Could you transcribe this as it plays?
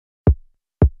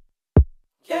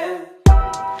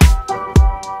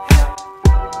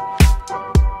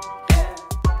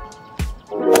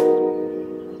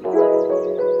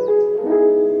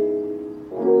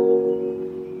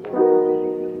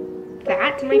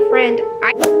friend.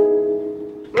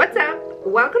 What's up?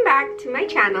 Welcome back to my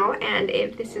channel, and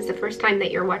if this is the first time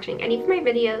that you're watching any of my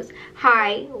videos,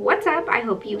 hi, what's up? I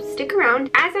hope you stick around.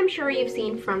 As I'm sure you've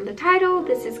seen from the title,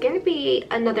 this is going to be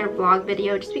another vlog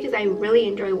video just because I really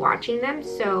enjoy watching them,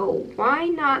 so why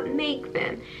not make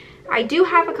them? I do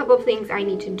have a couple of things I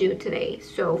need to do today.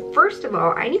 So first of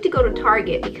all, I need to go to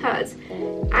Target because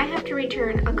I have to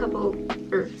return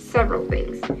several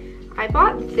things. I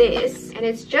bought this and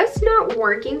it's just not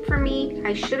working for me.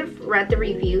 I should have read the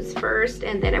reviews first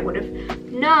and then I would have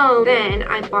known. Then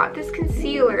I bought this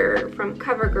concealer from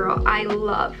CoverGirl. I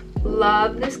love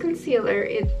this concealer.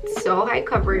 It's so high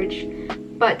coverage,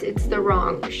 but it's the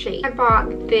wrong shade. I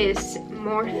bought this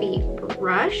Morphe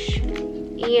brush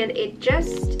and it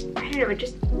just, I don't know, it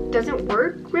just doesn't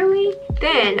work really.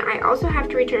 Then I also have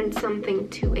to return something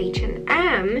to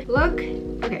H&M. Look,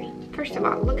 okay, first of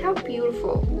all, look how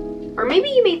beautiful, or maybe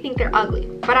you may think they're ugly,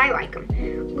 but I like them.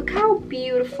 Look how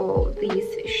beautiful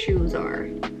these shoes are.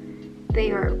 They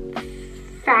are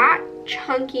fat,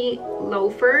 chunky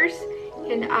loafers,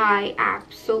 and I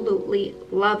absolutely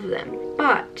love them.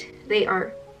 But they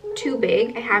are too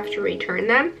big. I have to return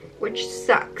them, which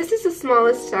sucks. This is the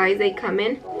smallest size they come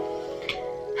in.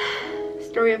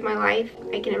 Story of my life.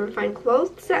 I can never find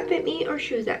clothes that fit me or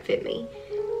shoes that fit me.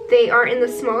 They are in the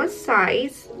smallest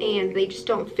size and they just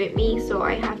don't fit me, so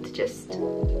I have to just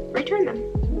return them.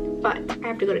 But I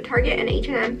have to go to Target and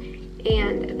H&M,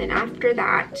 and then after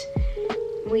that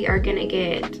we are gonna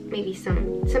get maybe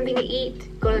something to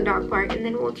eat, go to the dog park, and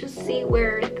then we'll just see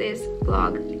where this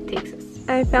vlog takes us.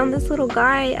 I found this little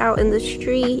guy out in the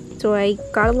street, so I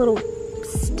got a little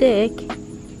stick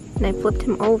and I flipped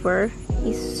him over.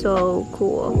 He's so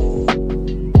cool.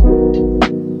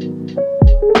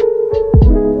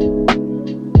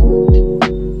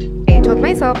 I told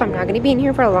myself I'm not going to be in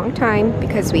here for a long time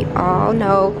because we all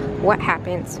know what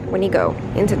happens when you go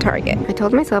into Target. I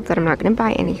told myself that I'm not going to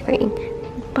buy anything,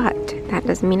 but that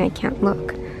doesn't mean I can't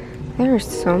look. There are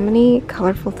so many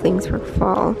colorful things for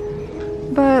fall,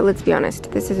 but let's be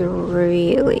honest, this is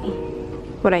really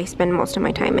what I spend most of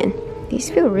my time in. These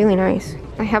feel really nice.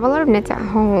 I have a lot of knits at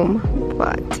home,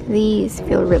 but these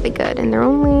feel really good, and they're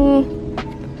only,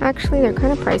 actually they're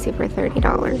kind of pricey for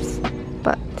 $30,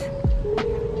 but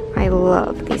I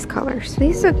love these colors.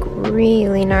 These look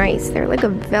really nice. They're like a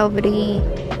velvety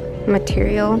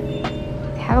material.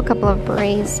 They have a couple of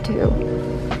braids too,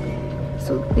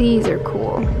 so these are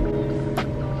cool.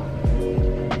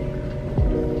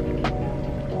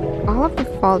 All of the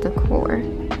fall decor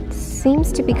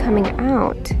seems to be coming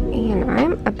out, and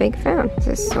I'm a big fan. This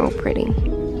is so pretty.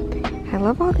 I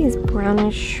love all these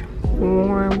brownish,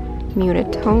 warm,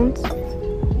 muted tones.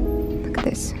 Look at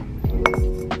this.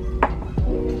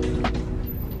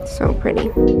 So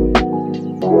pretty.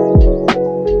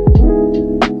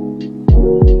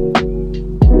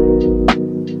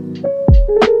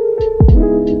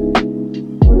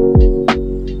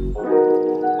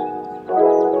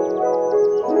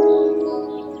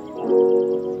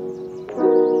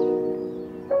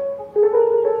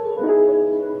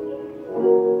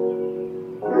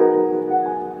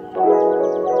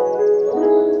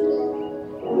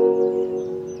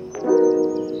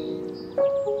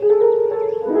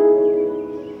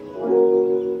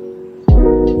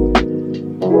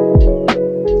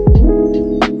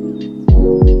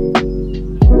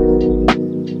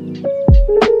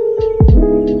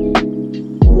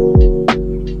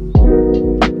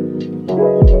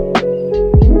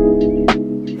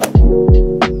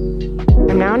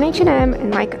 H&M,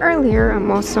 and like earlier,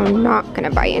 I'm also not gonna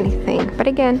buy anything, but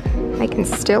again, I can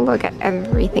still look at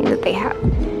everything that they have.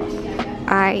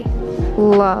 I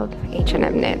love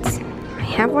H&M knits. I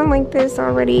have one like this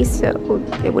already, so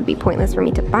it would be pointless for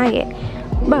me to buy it,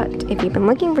 but if you've been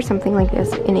looking for something like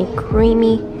this in a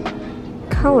creamy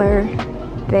color,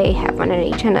 they have one at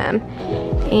H&M,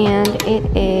 and it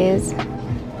is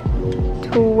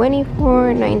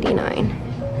 $24.99.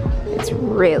 It's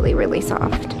really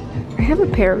soft. I have a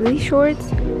pair of these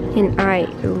shorts and I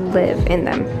live in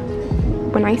them.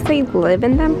 When I say live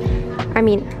in them, I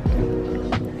mean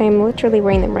I'm literally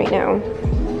wearing them right now.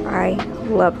 I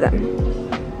love them.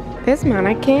 This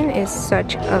mannequin is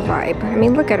such a vibe. I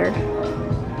mean, look at her.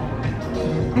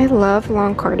 I love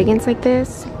long cardigans like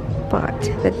this, but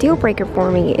the deal breaker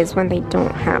for me is when they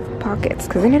don't have pockets,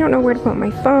 because then I don't know where to put my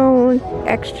phone,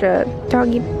 extra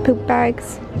doggy poop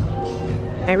bags.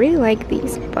 I really like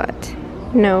these, but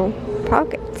no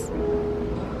pockets.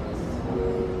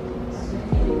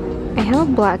 I have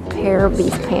a black pair of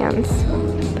these pants.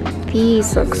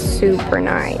 These look super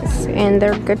nice, and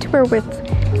they're good to wear with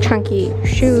chunky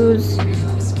shoes,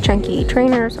 chunky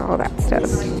trainers, all that stuff.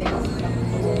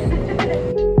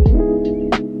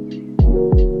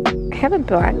 have a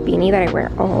black beanie that I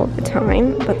wear all the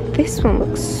time, but this one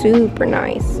looks super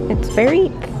nice. It's very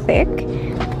thick,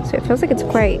 so it feels like it's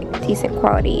quite decent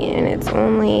quality, and it's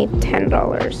only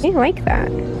 $10. I like that.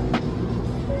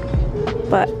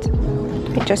 But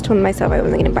I just told myself I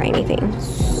wasn't gonna buy anything,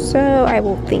 so I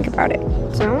will think about it.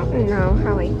 Don't know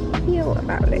how I feel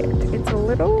about it. It's a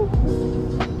little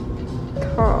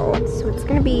tall, so it's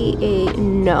gonna be a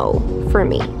no for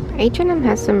me. H&M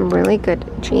has some really good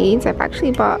jeans. I've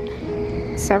actually bought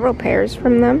several pairs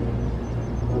from them,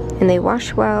 and they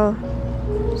wash well.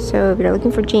 So if you're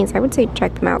looking for jeans, I would say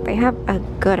check them out. They have a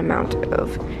good amount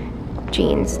of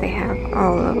jeans. They have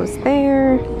all of those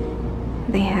there.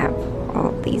 They have all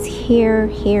of these here.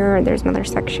 There's another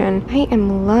section. I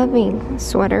am loving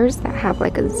sweaters that have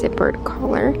like a zippered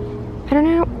collar. I don't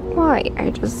know why. I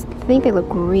just think they look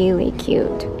really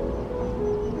cute.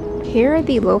 Here are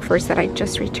the loafers that I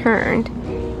just returned,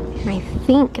 and I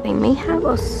think they may have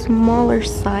a smaller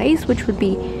size, which would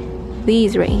be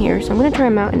these right here. So I'm gonna try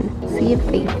them out and see if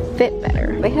they fit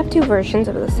better. They have two versions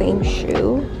of the same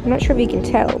shoe. I'm not sure if you can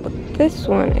tell, but this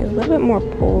one is a little bit more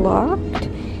blocked,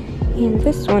 and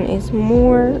this one is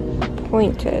more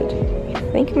pointed. I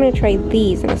think I'm gonna try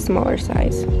these in a smaller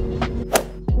size.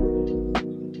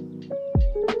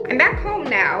 I'm back home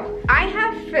now. I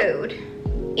have food,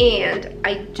 and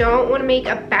I don't want to make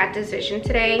a bad decision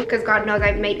today, because God knows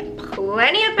I've made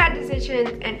plenty of bad decisions,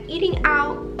 and eating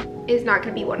out is not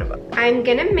gonna be one of them. I'm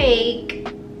gonna make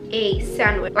a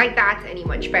sandwich. Like, that's any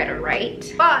much better,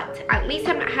 right? But at least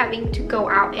I'm not having to go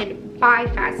out and buy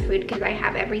fast food because I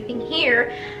have everything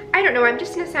here. I don't know, I'm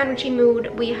just in a sandwichy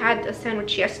mood. We had a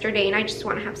sandwich yesterday and I just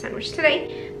want to have a sandwich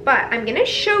today. But I'm gonna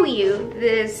show you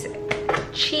this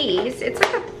cheese. It's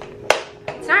like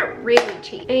it's not really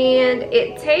cheese, and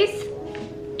it tastes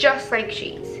just like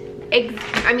cheese.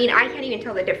 I mean, I can't even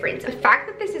tell the difference. The fact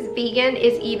that this is vegan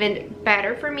is even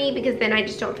better for me, because then I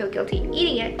just don't feel guilty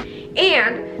eating it.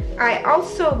 And I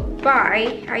also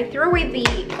I threw away the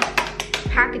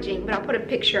packaging, but I'll put a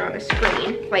picture on the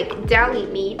screen, like deli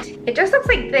meat. It just looks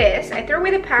like this. I threw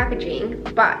away the packaging,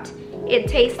 but it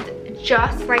tastes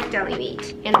just like deli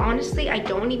meat. And honestly, I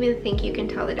don't even think you can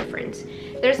tell the difference.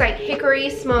 There's like hickory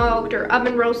smoked or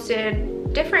oven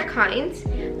roasted, different kinds,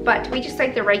 but we just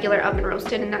like the regular oven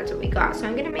roasted, and that's what we got. So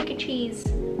I'm gonna make a cheese.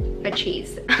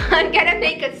 I'm gonna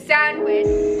make a sandwich.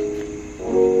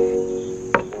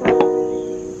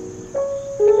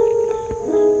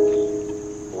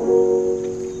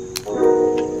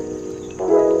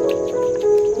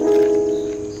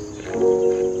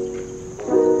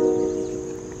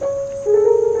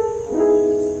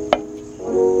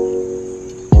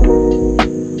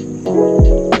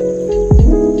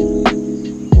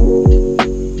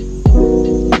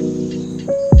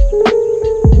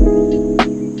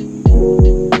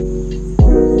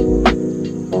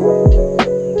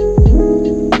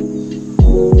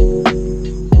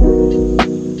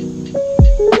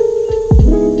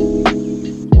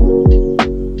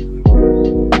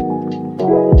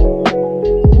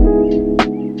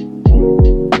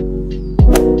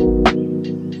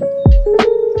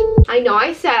 I know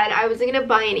I said I wasn't gonna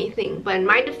buy anything, but in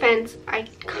my defense, I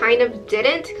kind of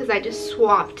didn't, because I just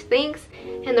swapped things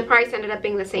and the price ended up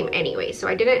being the same anyway, so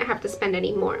I didn't have to spend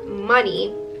any more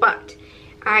money. But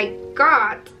I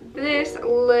got this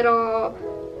little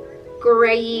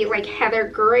gray, like heather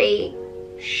gray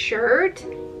shirt,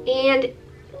 and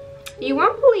you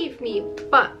won't believe me,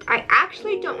 but I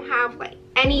actually don't have like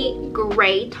any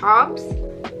gray tops,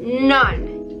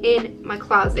 none in my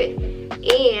closet.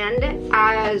 And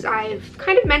as I've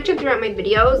kind of mentioned throughout my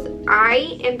videos,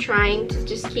 I am trying to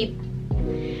just keep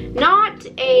not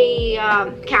a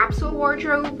capsule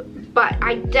wardrobe, but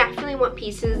I definitely want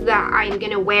pieces that I'm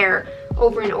gonna wear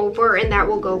over and over, and that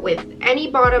will go with any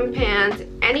bottom pants,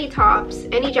 any tops,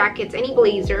 any jackets, any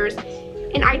blazers.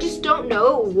 And I just don't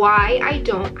know why I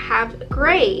don't have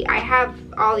gray. I have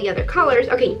all the other colors.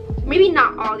 Okay, maybe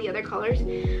not all the other colors,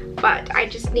 but I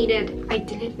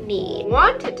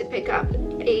wanted to pick up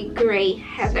a gray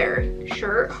heather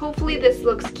shirt. Hopefully this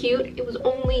looks cute. It was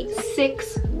only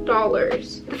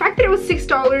 $6. The fact that it was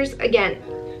 $6, again,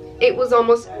 it was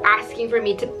almost asking for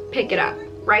me to pick it up,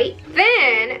 right?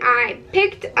 Then I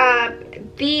picked up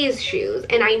these shoes,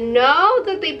 and I know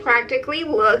that they practically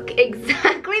look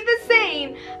exactly the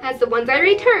same as the ones I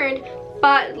returned,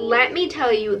 but let me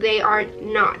tell you, they are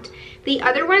not. The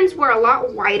other ones were a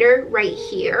lot wider right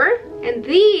here, and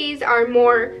these are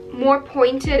more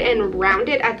pointed and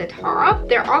rounded at the top.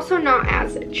 They're also not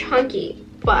as chunky,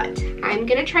 but I'm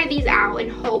gonna try these out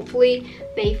and hopefully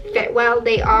they fit well.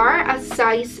 They are a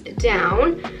size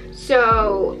down,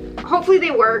 so hopefully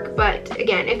they work, but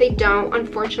again, if they don't,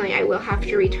 unfortunately I will have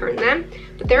to return them.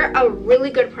 But they're a really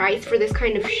good price for this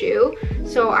kind of shoe,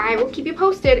 so I will keep you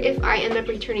posted if I end up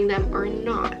returning them or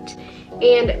not.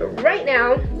 And right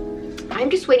now I'm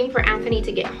just waiting for Anthony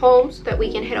to get home so that we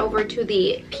can head over to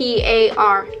the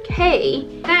PARK.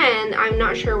 Then I'm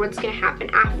not sure what's gonna happen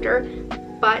after,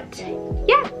 but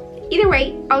yeah, either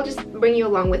way, I'll just bring you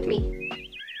along with me.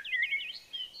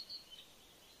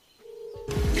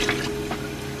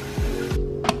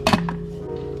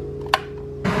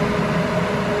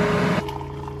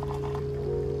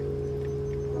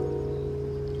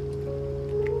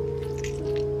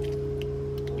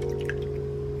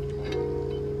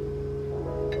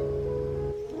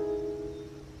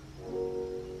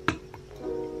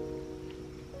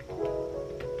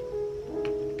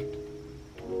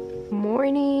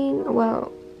 Morning.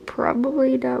 Well,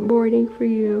 probably not morning for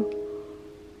you,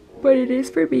 but it is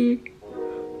for me.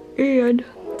 And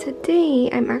today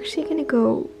I'm actually gonna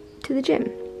go to the gym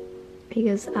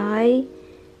because I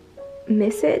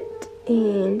miss it,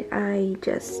 and I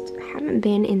just haven't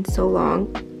been in so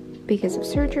long because of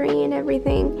surgery and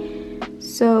everything.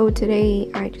 So today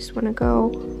I just want to go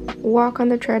walk on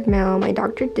the treadmill. My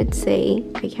doctor did say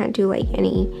I can't do I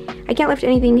can't lift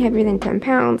anything heavier than 10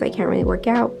 pounds. I can't really work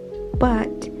out,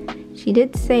 but she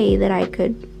did say that I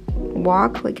could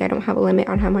walk. I don't have a limit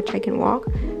on how much I can walk.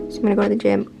 So I'm gonna go to the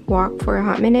gym, walk for a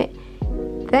hot minute.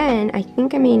 Then I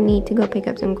think I may need to go pick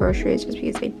up some groceries just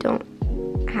because I don't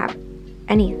have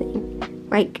anything,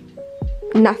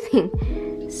 nothing.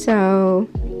 So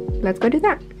let's go do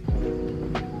that.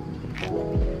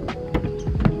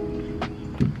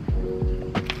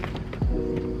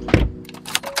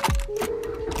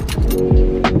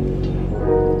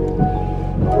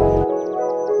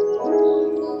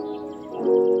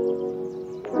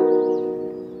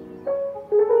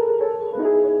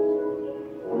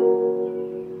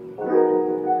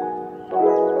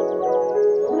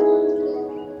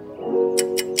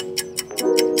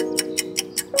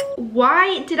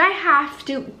 Why did I have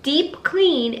to deep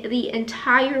clean the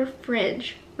entire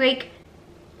fridge?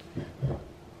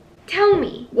 Tell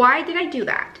me, why did I do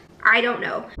that? I don't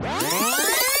know.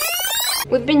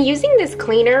 We've been using this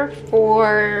cleaner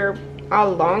for a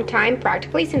long time,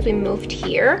 practically since we moved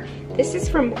here. This is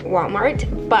from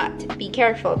Walmart, but be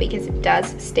careful because it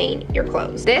does stain your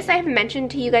clothes. This I have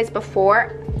mentioned to you guys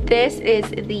before. This is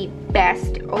the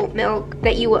best oat milk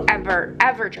that you will ever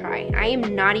try. I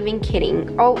am not even kidding.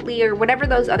 Oatly or whatever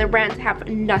those other brands have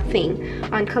nothing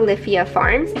on Califia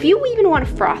Farms. If you even want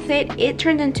to froth it, it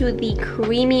turns into the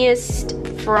creamiest,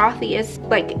 frothiest,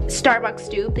 Starbucks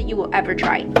scoop that you will ever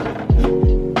try.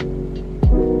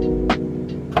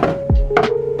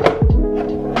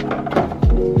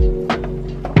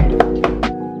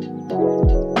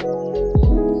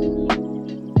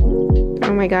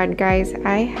 Oh my god, guys,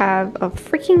 I have a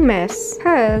freaking mess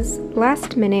because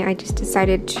last minute I just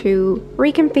decided to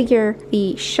reconfigure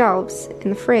the shelves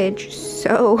in the fridge,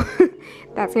 so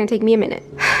that's gonna take me a minute.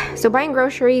 So buying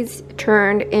groceries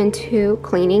turned into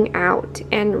cleaning out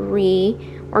and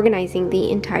reorganizing the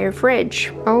entire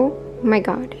fridge. Oh my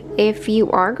god. If you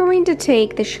are going to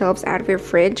take the shelves out of your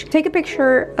fridge, take a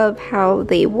picture of how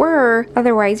they were.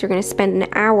 Otherwise, you're going to spend an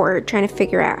hour trying to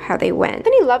figure out how they went.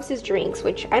 And he loves his drinks,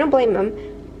 which I don't blame him,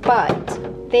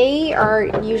 but they are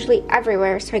usually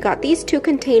everywhere. So I got these 2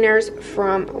 containers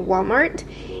from Walmart,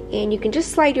 and you can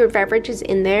just slide your beverages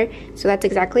in there. So that's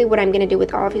exactly what I'm going to do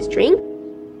with all of his drinks.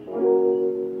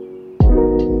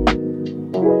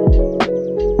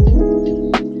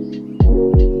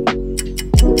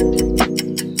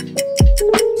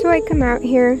 I come out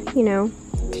here,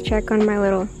 to check on my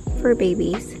little fur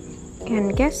babies,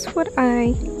 and guess what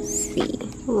I see?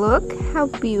 Look how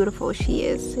beautiful she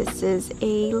is. This is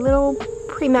a little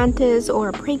pre-mantis or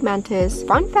a praying-mantis.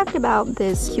 Fun fact about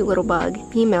this cute little bug,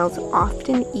 females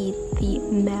often eat the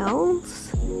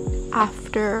males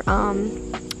after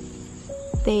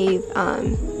they've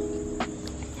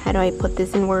how do I put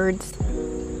this in words?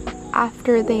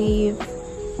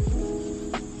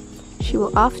 She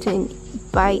will often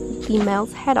bite the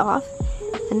male's head off.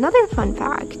 Another fun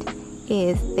fact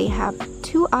is they have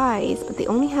 2 eyes, but they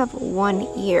only have 1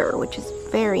 ear, which is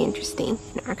very interesting.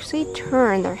 And actually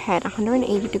turn their head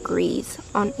 180 degrees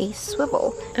on a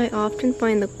swivel. I often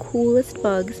find the coolest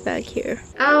bugs back here.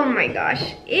 Oh my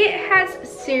gosh, it has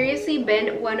seriously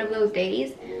been one of those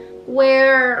days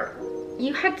where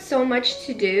you had so much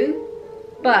to do,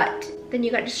 but then you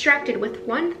got distracted with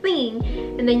one thing,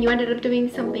 and then you ended up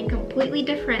doing something completely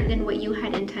different than what you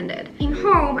had intended. I came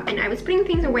home and I was putting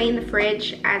things away in the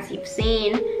fridge, as you've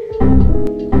seen.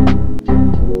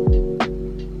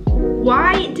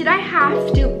 Why did did I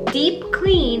have to deep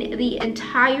clean the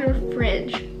entire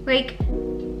fridge? Like,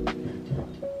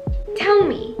 tell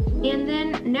me. And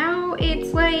then now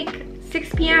it's like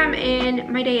 6 p.m. and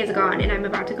my day is gone and I'm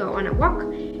about to go on a walk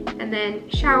and then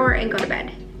shower and go to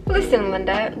bed. Listen,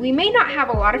 Linda, we may not have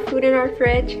a lot of food in our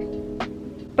fridge,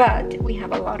 but we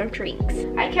have a lot of drinks.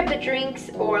 I kept the drinks,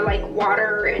 or like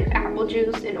water and apple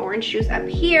juice and orange juice, up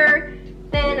here.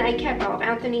 Then I kept all of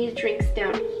Anthony's drinks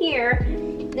down here.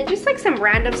 Then just like some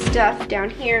random stuff down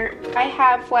here. I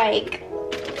have like,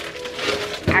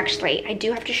 actually, I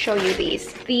do have to show you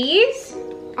these. These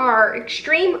are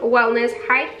Extreme Wellness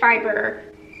High Fiber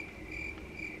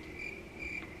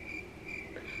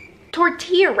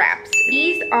tortilla wraps.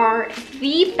 These are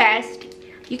the best.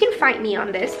 You can fight me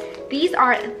on this. These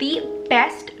are the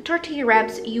best tortilla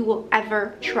wraps you will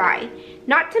ever try.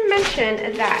 Not to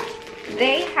mention that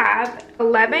they have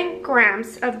 11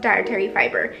 grams of dietary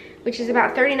fiber, which is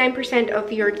about 39%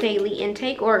 of your daily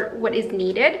intake, or what is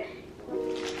needed.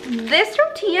 This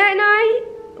tortilla and I,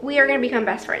 we are gonna become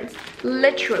best friends.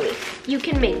 Literally. You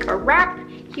can make a wrap,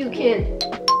 you can,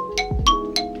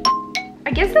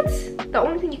 I guess that's the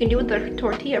only thing you can do with the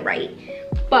tortilla, right?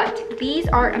 But these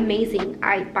are amazing.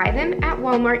 I buy them at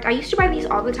Walmart. I used to buy these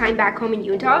all the time back home in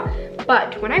Utah,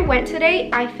 but when I went today,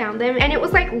 I found them and it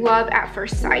was like love at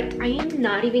first sight. I am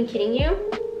not even kidding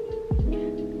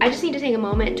you. I just need to take a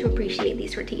moment to appreciate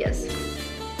these tortillas.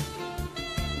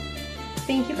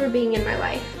 Thank you for being in my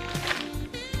life.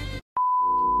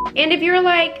 And if you're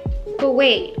like, but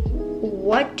wait,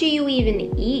 what do you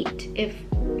even eat if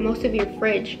most of your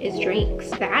fridge is drinks?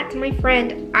 That, my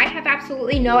friend, I have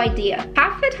absolutely no idea.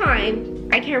 Half the time,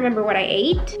 I can't remember what I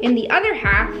ate. And the other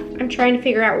half, I'm trying to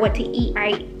figure out what to eat.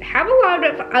 I have a lot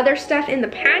of other stuff in the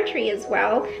pantry as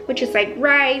well, which is like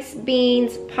rice,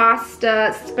 beans,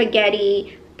 pasta,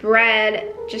 spaghetti,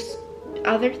 bread, just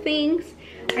other things.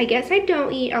 I guess I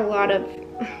don't eat a lot of,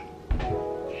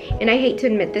 and I hate to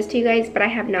admit this to you guys, but I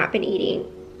have not been eating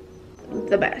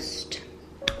the best.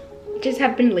 Just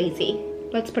have been lazy.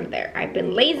 Let's put it there. I've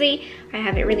been lazy. I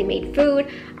haven't really made food.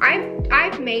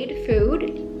 I've made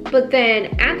food, but then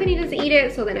Anthony doesn't eat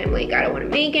it, so then I'm like, I don't want to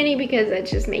make any because it's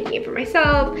just making it for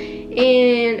myself.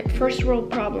 And first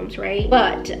world problems, right?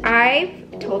 But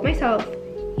I've told myself,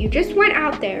 you just went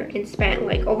out there and spent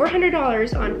like over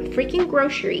 $100 on freaking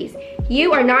groceries.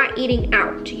 You are not eating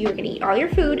out. You're gonna eat all your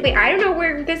food. Wait, I don't know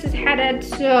where this is headed.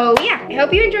 So yeah, I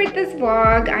hope you enjoyed this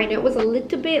vlog. I know it was a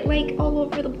little bit like all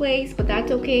over the place, but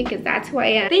that's okay because that's who I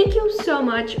am. Thank you so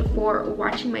much for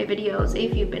watching my videos.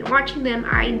 If you've been watching them,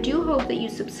 I do hope that you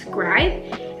subscribe.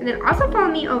 And then also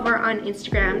follow me over on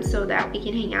Instagram so that we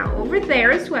can hang out over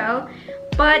there as well.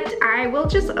 But I will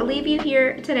just leave you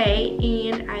here today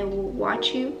and I will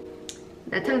watch you.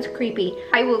 That sounds creepy.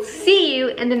 I will see you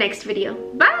in the next video.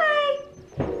 Bye!